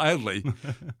put it mildly,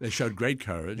 they showed great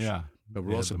courage, but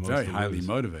were also very highly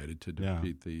motivated to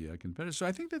defeat the Confederates. So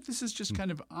I think that this is just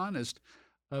kind of honest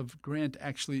of Grant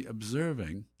actually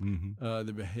observing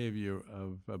the behavior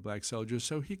of black soldiers.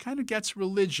 So he kind of gets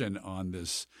religion on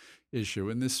this issue.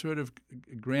 In this sort of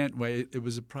Grant way, it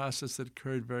was a process that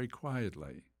occurred very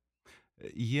quietly.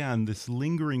 Yeah, and this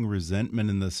lingering resentment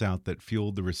in the South that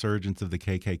fueled the resurgence of the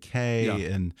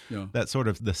KKK and that sort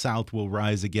of the South will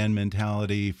rise again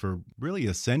mentality for really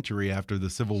a century after the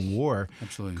Civil War.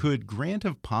 Absolutely. Could Grant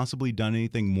have possibly done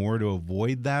anything more to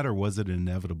avoid that, or was it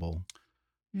inevitable?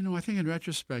 I think in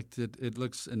retrospect, it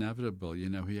looks inevitable.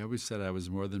 He always said, I was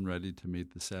more than ready to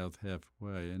meet the South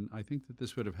halfway. And I think that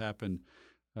this would have happened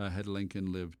had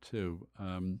Lincoln lived too.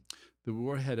 The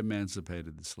war had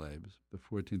emancipated the slaves. The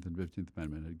 14th and 15th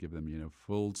Amendment had given them,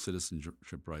 full citizenship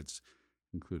rights,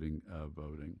 including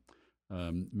voting.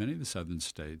 Many of the southern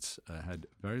states had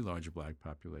very large black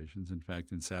populations. In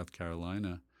fact, in South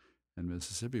Carolina and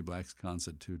Mississippi, blacks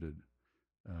constituted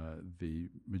the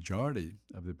majority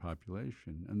of the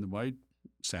population. And the white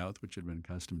South, which had been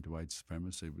accustomed to white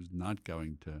supremacy, was not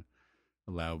going to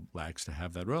allow blacks to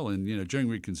have that role. And, during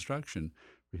Reconstruction,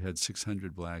 we had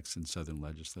 600 blacks in southern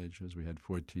legislatures. We had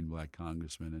 14 black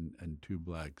congressmen and 2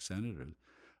 black senators.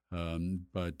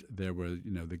 But there were,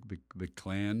 the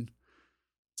Klan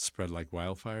spread like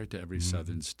wildfire to every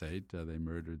southern state. They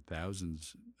murdered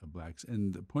thousands of blacks.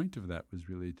 And the point of that was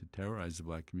really to terrorize the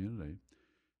black community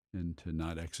into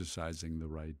not exercising the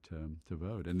right to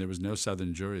vote. And there was no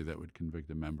southern jury that would convict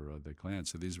a member of the Klan.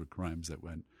 So these were crimes that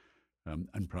went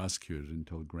unprosecuted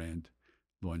until Grant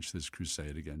launched this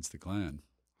crusade against the Klan.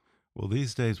 Well,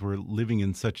 these days we're living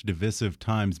in such divisive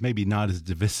times, maybe not as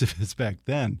divisive as back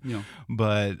then,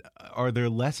 but are there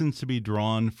lessons to be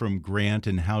drawn from Grant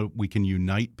and how we can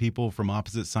unite people from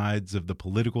opposite sides of the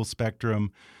political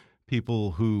spectrum,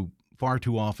 people who far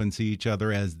too often see each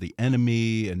other as the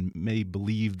enemy and may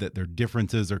believe that their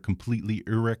differences are completely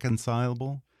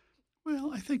irreconcilable?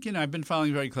 Well, I think, I've been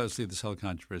following very closely this whole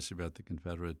controversy about the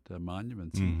Confederate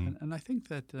monuments. And I think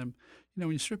that,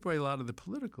 when you strip away a lot of the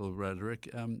political rhetoric,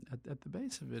 at the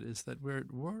base of it is that we're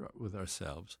at war with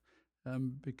ourselves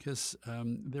because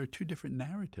there are two different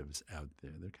narratives out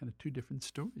there. There are kind of two different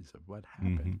stories of what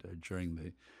happened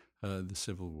during the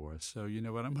Civil War. So,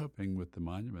 what I'm hoping with the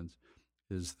monuments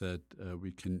is that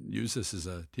we can use this as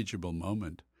a teachable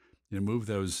moment, remove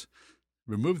those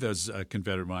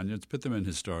Confederate monuments, put them in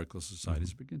historical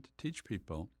societies, begin to teach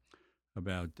people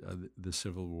about the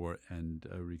Civil War and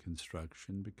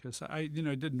Reconstruction. Because I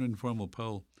did an informal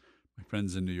poll, my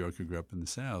friends in New York who grew up in the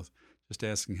South, just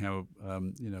asking how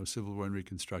Civil War and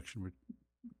Reconstruction were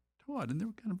taught, and there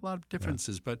were kind of a lot of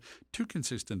differences, but two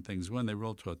consistent things. One, they were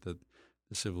all taught that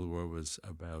the Civil War was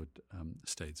about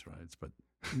states' rights, but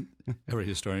every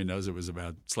historian knows it was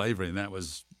about slavery, and there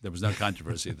was no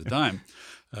controversy at the time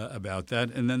about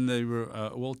that. And then they were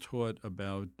all taught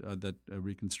about that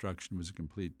Reconstruction was a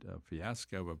complete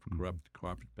fiasco of corrupt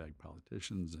carpetbag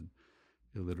politicians and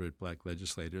illiterate black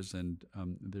legislators. And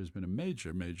there's been a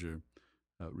major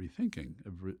rethinking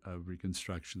of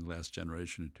Reconstruction the last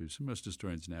generation or two. So most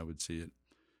historians now would see it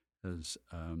as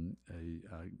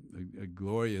a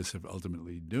glorious, if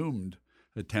ultimately doomed,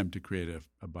 attempt to create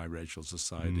a biracial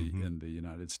society in the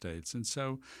United States. And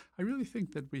so I really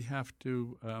think that we have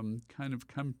to kind of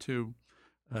come to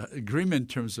agreement in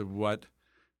terms of what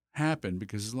happened,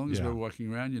 because as long as we're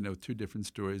walking around, two different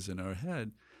stories in our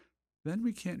head, then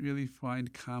we can't really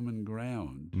find common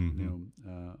ground,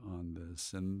 on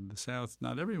this. And the South,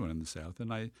 not everyone in the South,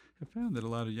 and I have found that a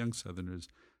lot of young Southerners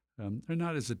are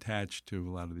not as attached to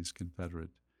a lot of these Confederate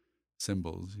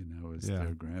symbols, as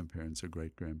their grandparents or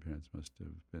great-grandparents must have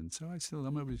been. So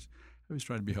I'm always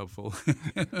trying to be hopeful.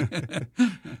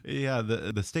 Yeah,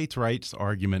 the states' rights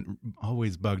argument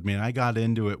always bugged me. And I got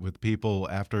into it with people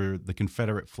after the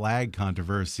Confederate flag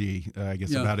controversy, I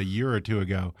guess about a year or two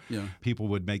ago. Yeah. People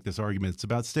would make this argument, it's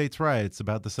about states' rights,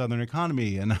 about the Southern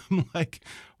economy. And I'm like,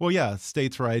 well, yeah,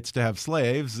 states' rights to have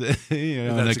slaves,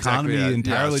 an economy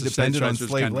entirely dependent on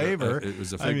slave labor. It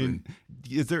was I mean,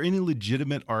 is there any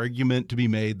legitimate argument to be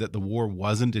made that the war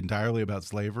wasn't entirely about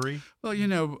slavery? Well,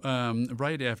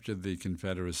 right after the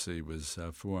Confederacy was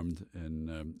formed in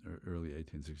early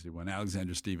 1861,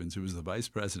 Alexander Stephens, who was the vice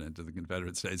president of the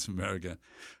Confederate States of America,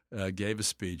 gave a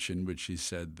speech in which he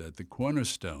said that the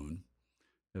cornerstone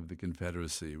of the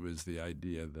Confederacy was the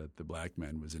idea that the black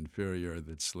man was inferior,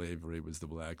 that slavery was the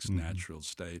blacks' natural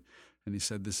state. And he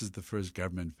said this is the first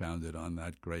government founded on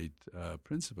that great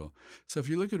principle. So if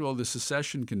you look at all the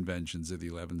secession conventions of the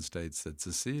 11 states that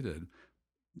seceded,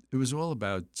 it was all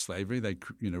about slavery. They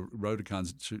wrote a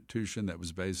constitution that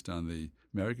was based on the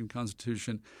American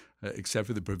Constitution, except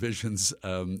for the provisions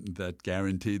that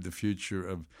guaranteed the future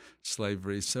of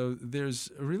slavery. So there's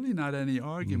really not any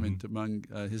argument among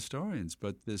historians,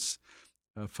 but this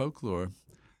folklore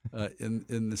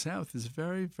in the South is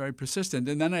very, very persistent.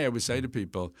 And then I always say to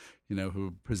people,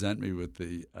 who present me with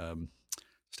the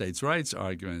states' rights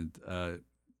argument,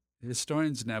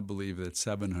 historians now believe that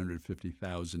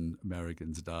 750,000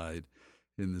 Americans died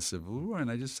in the Civil War.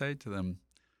 And I just say to them,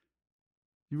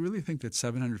 you really think that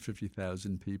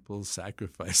 750,000 people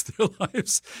sacrificed their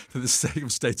lives for the sake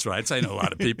of states' rights? I know a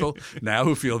lot of people now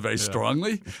who feel very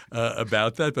strongly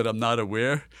about that, but I'm not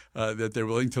aware that they're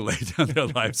willing to lay down their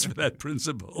lives for that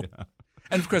principle. Yeah.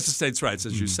 And, of course, the states' rights,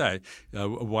 as you say.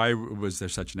 Why was there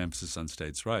such an emphasis on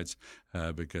states' rights?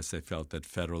 Because they felt that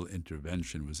federal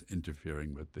intervention was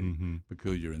interfering with the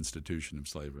peculiar institution of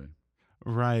slavery.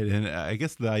 Right. And I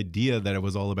guess the idea that it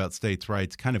was all about states'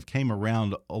 rights kind of came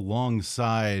around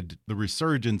alongside the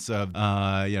resurgence of,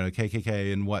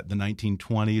 KKK in the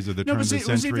 1920s or the turn of the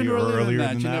century or earlier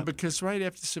than that? Because right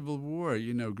after the Civil War,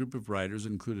 a group of writers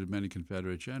included many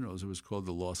Confederate generals. It was called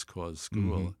the Lost Cause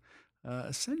School.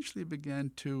 Essentially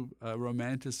began to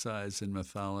romanticize and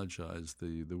mythologize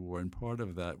the war. And part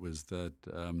of that was that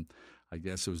I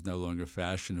guess it was no longer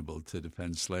fashionable to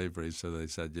defend slavery, so they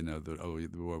said, the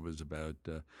war was about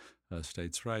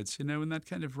states' rights, and that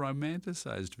kind of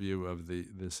romanticized view of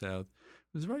the South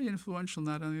was very influential,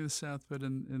 not only in the South but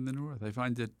in the North. I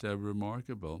find it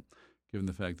remarkable, given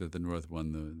the fact that the North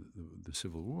won the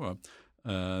Civil War,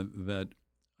 that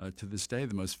to this day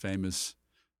the most famous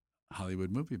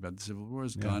Hollywood movie about the Civil War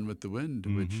is Gone with the Wind,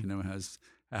 which has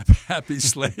happy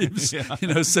slaves,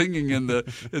 singing in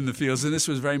the fields. And this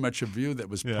was very much a view that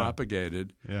was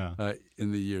propagated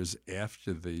in the years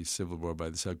after the Civil War by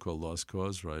the so-called Lost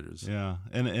Cause writers. Yeah,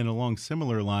 and along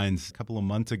similar lines, a couple of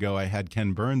months ago, I had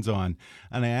Ken Burns on,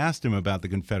 and I asked him about the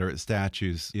Confederate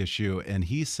statues issue, and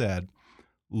he said,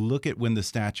 look at when the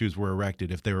statues were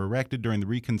erected. If they were erected during the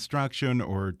Reconstruction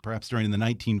or perhaps during the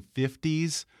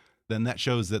 1950s, then that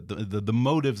shows that the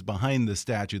motives behind the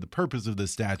statue, the purpose of the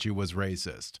statue was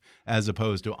racist, as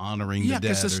opposed to honoring the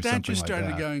dead or something like that. Yeah, because the statue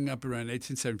started going up around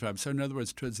 1875. So in other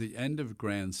words, towards the end of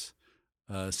Grant's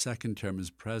second term as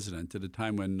president, at a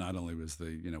time when not only was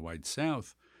the white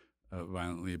South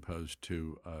violently opposed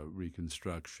to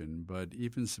Reconstruction, but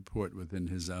even support within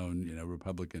his own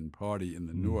Republican Party in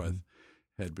the North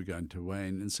had begun to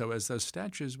wane. And so as those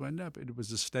statues went up, it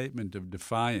was a statement of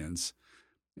defiance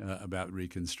about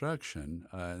Reconstruction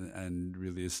and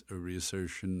really a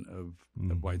reassertion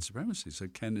of white supremacy. So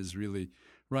Ken is really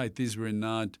right. These were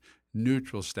not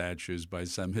neutral statues by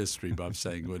some history buff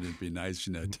saying, wouldn't it be nice,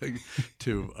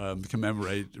 to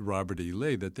commemorate Robert E.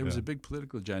 Lee, that there was a big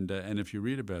political agenda. And if you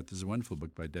read about, there's a wonderful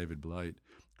book by David Blight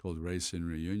called Race in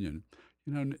Reunion.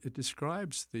 It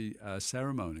describes the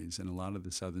ceremonies in a lot of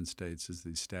the southern states as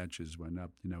these statues went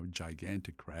up,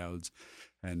 gigantic crowds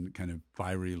and kind of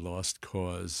fiery lost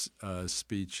cause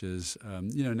speeches.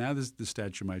 Now the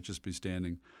statue might just be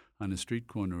standing on a street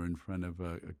corner in front of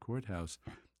a courthouse.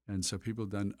 And so people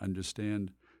don't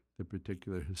understand the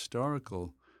particular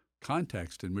historical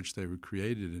context in which they were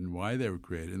created and why they were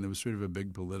created. And there was sort of a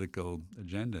big political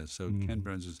agenda. So Ken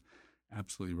Burns is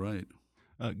absolutely right.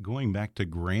 Going back to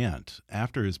Grant,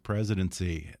 after his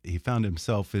presidency, he found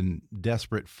himself in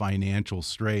desperate financial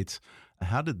straits.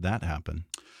 How did that happen?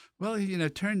 Well,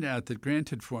 it turned out that Grant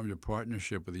had formed a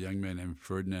partnership with a young man named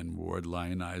Ferdinand Ward,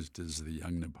 lionized as the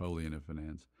young Napoleon of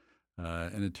finance.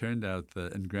 And it turned out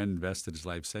that, and Grant invested his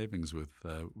life savings with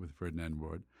Ferdinand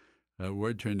Ward.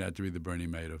 Ward turned out to be the Bernie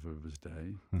Madoff of his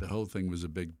day. The whole thing was a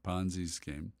big Ponzi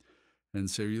scheme.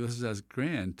 And so Ulysses S.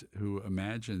 Grant, who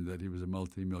imagined that he was a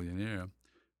multimillionaire,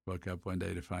 woke up one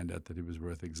day to find out that he was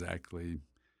worth exactly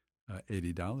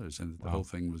 $80, and the whole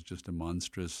thing was just a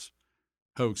monstrous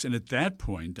hoax. And at that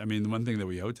point, I mean, the one thing that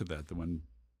we owe to that, the one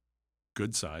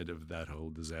good side of that whole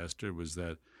disaster, was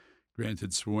that Grant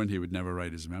had sworn he would never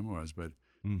write his memoirs, but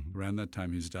around that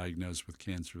time he's diagnosed with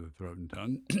cancer of the throat and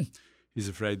tongue. He's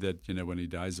afraid that, when he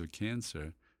dies of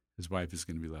cancer, his wife is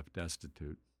going to be left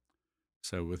destitute.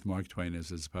 So with Mark Twain as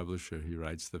his publisher, he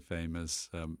writes the famous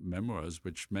memoirs,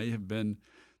 which may have been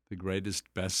the greatest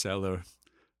bestseller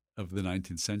of the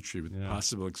 19th century, with the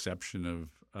possible exception of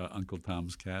Uncle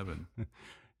Tom's Cabin.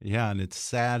 Yeah, and it's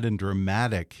sad and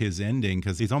dramatic, his ending,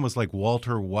 because he's almost like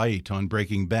Walter White on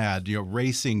Breaking Bad,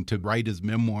 racing to write his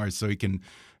memoirs so he can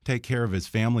take care of his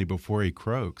family before he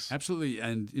croaks. Absolutely.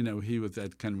 And, he, with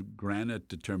that kind of granite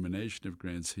determination of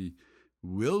Grant's, he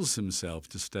wills himself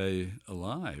to stay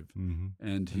alive.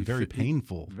 And very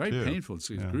painful. Very painful. It's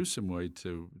a gruesome way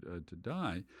to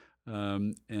die.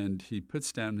 And he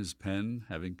puts down his pen,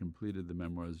 having completed the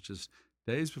memoirs, just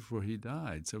days before he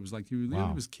died. So it was like he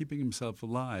really was keeping himself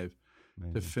alive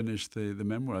to finish the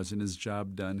memoirs. And his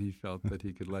job done, he felt that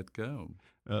he could let go.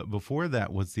 Before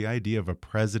that, was the idea of a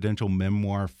presidential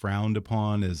memoir frowned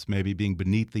upon as maybe being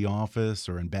beneath the office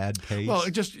or in bad taste? Well,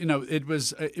 it just it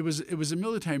was a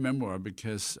military memoir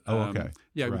because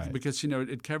because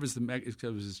it covers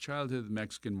his childhood, the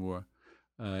Mexican War,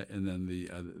 and then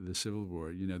the Civil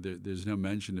War. There's no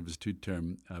mention of his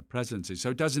two-term presidency, so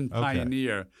it doesn't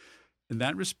pioneer in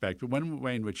that respect. But one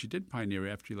way in which he did pioneer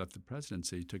after he left the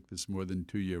presidency, he took this more than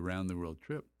 2-year round-the-world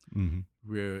trip,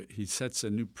 where he sets a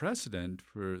new precedent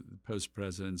for the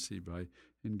post-presidency by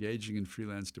engaging in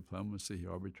freelance diplomacy. He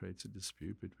arbitrates a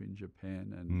dispute between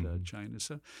Japan and China.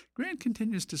 So Grant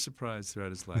continues to surprise throughout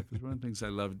his life. It's one of the things I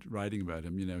loved writing about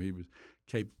him. He was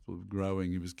capable of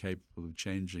growing. He was capable of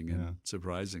changing and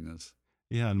surprising us.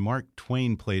 Yeah, and Mark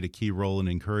Twain played a key role in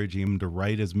encouraging him to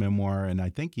write his memoir, and I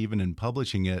think even in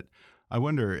publishing it. I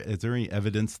wonder, is there any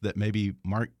evidence that maybe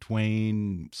Mark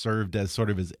Twain served as sort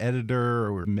of his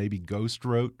editor or maybe ghost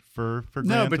wrote for Grant?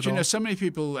 No, but so many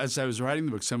people, as I was writing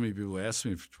the book, so many people asked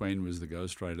me if Twain was the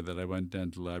ghostwriter that I went down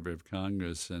to the Library of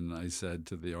Congress and I said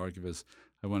to the archivist,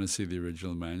 I want to see the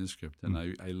original manuscript. And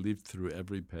I leafed through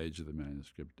every page of the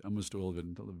manuscript, almost all of it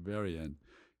until the very end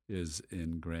is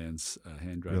in Grant's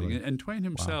handwriting. Really? And Twain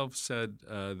himself said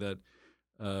that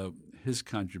his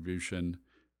contribution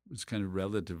was kind of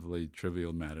relatively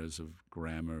trivial matters of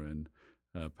grammar and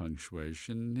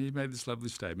punctuation. He made this lovely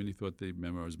statement. He thought the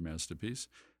memoir was a masterpiece.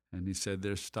 And he said,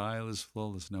 their style is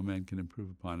flawless. No man can improve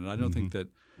upon it. I don't think that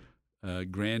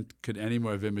Grant could any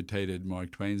more have imitated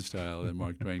Mark Twain's style than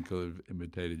Mark Twain could have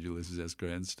imitated Ulysses S.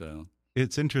 Grant's style.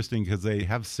 It's interesting because they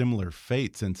have similar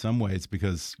fates in some ways,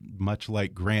 because much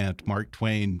like Grant, Mark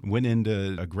Twain went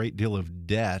into a great deal of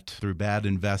debt through bad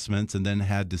investments and then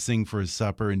had to sing for his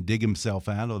supper and dig himself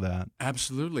out of that.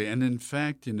 Absolutely. And in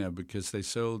fact, because they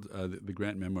sold, the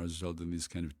Grant memoirs sold in these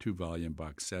kind of 2-volume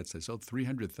box sets. They sold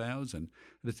 300,000. At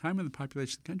the time when the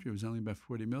population of the country was only about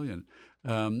 40 million.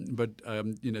 But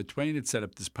Twain had set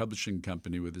up this publishing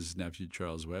company with his nephew,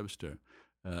 Charles Webster.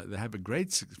 They have a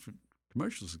great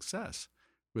commercial success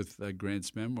with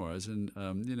Grant's memoirs. And,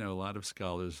 a lot of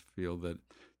scholars feel that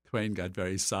Twain got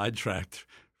very sidetracked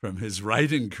from his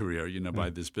writing career, by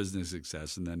this business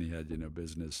success. And then he had,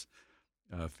 business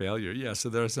failure. Yeah, so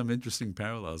there are some interesting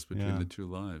parallels between the two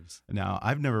lives. Now,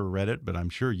 I've never read it, but I'm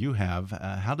sure you have.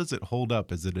 How does it hold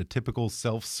up? Is it a typical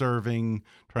self-serving,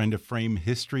 trying to frame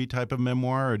history type of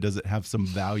memoir, or does it have some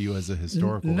value as a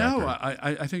historical record?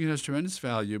 I think it has tremendous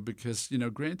value because,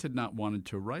 Grant had not wanted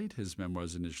to write his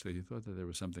memoirs initially. He thought that there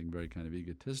was something very kind of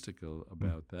egotistical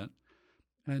about that.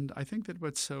 And I think that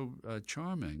what's so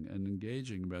charming and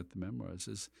engaging about the memoirs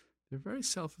is they're very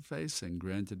self-effacing.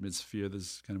 Grant admits fear. This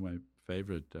is kind of my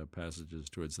favorite passages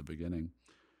towards the beginning.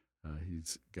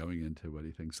 He's going into what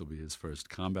he thinks will be his first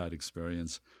combat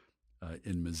experience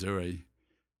in Missouri,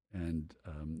 and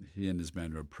he and his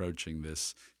men are approaching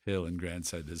this hill, and Grant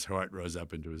said his heart rose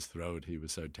up into his throat. He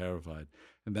was so terrified.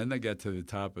 And then they get to the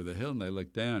top of the hill, and they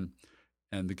look down,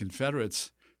 and the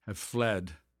Confederates have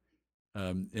fled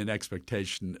in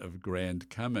expectation of Grant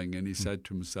coming. And he said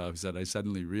to himself, I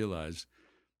suddenly realized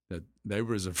that they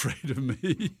were as afraid of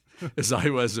me as I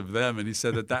was of them. And he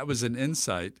said that was an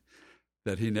insight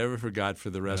that he never forgot for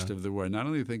the rest of the war. Not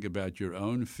only think about your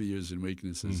own fears and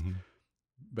weaknesses,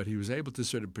 but he was able to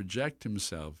sort of project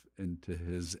himself into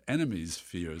his enemies'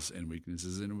 fears and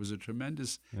weaknesses, and it was a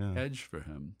tremendous edge for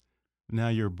him. Now,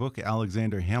 your book,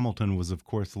 Alexander Hamilton, was, of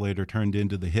course, later turned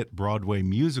into the hit Broadway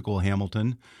musical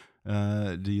Hamilton.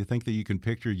 Do you think that you can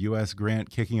picture U.S. Grant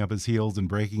kicking up his heels and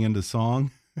breaking into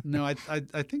song? No, I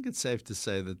think it's safe to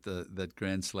say that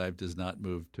Grant's life does not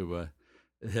move to a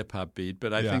hip-hop beat,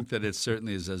 but I think that it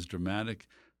certainly is as dramatic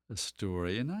a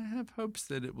story, and I have hopes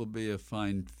that it will be a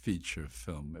fine feature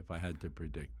film, if I had to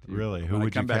predict. Really? Who when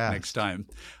would I come you back cast? Next time?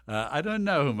 I don't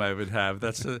know whom I would have.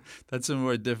 That's a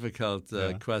more difficult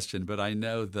question, but I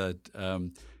know that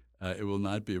it will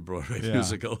not be a Broadway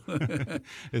musical.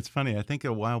 It's funny. I think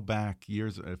a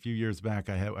few years back,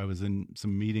 I was in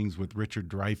some meetings with Richard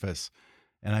Dreyfuss,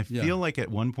 and I feel like at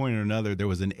one point or another there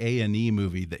was an A&E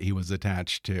movie that he was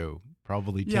attached to,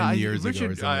 probably 10 years ago. Or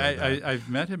something like that. I've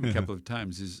met him a couple of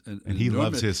times. And he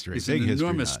loves history. He's an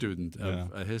enormous student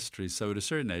of history. So at a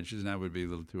certain age, now would be a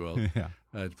little too old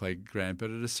to play Grant. But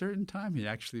at a certain time, he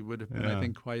actually would have been, I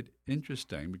think, quite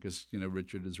interesting because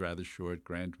Richard is rather short.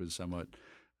 Grant was somewhat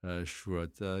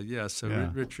short.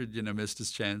 Richard, missed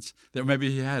his chance. There, maybe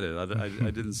he had it.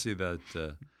 I didn't see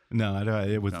that. No,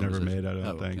 it was never made, I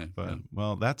don't think. Okay. But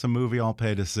well, that's a movie I'll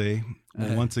pay to see.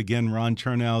 And once again, Ron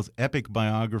Chernow's epic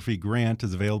biography, Grant,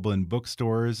 is available in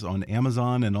bookstores, on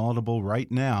Amazon, and Audible right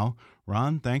now.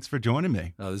 Ron, thanks for joining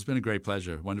me. This has been a great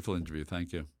pleasure. Wonderful interview.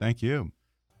 Thank you. Thank you.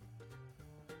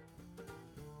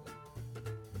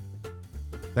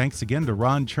 Thanks again to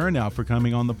Ron Chernow for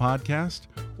coming on the podcast.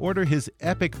 Order his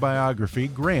epic biography,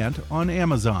 Grant, on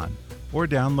Amazon, or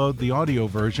download the audio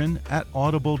version at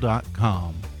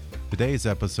audible.com. Today's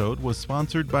episode was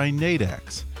sponsored by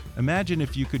Nadex. Imagine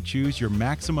if you could choose your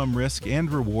maximum risk and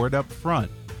reward up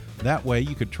front. That way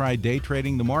you could try day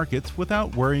trading the markets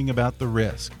without worrying about the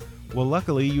risk. Well,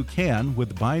 luckily you can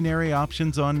with binary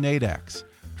options on Nadex.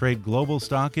 Trade global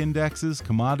stock indexes,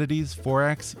 commodities,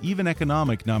 forex, even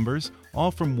economic numbers,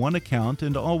 all from one account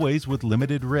and always with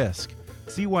limited risk.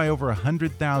 See why over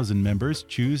 100,000 members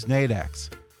choose Nadex.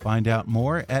 Find out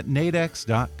more at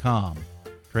nadex.com.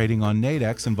 Trading on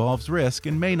Nadex involves risk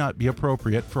and may not be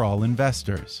appropriate for all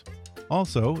investors.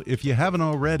 Also, if you haven't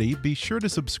already, be sure to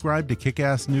subscribe to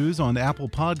Kick-Ass News on Apple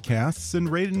Podcasts and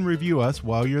rate and review us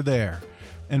while you're there.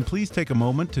 And please take a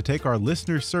moment to take our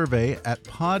listener survey at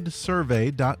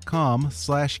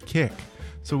podsurvey.com/kick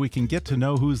so we can get to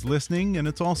know who's listening, and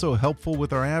it's also helpful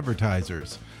with our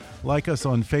advertisers. Like us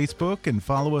on Facebook and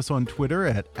follow us on Twitter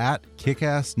at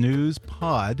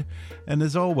 @KickassNewsPod. And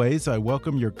as always, I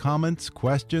welcome your comments,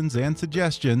 questions, and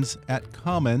suggestions at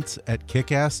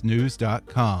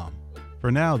comments@kickassnews.com.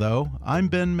 For now, though, I'm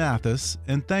Ben Mathis,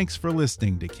 and thanks for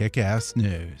listening to Kick-Ass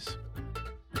News.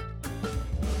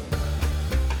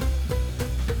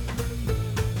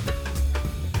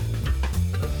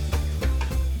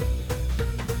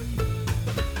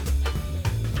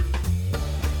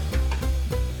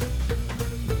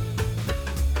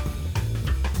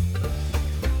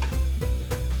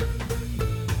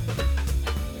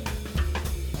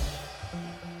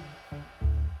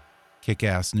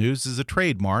 Kick-Ass News is a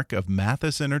trademark of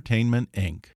Mathis Entertainment,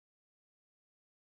 Inc.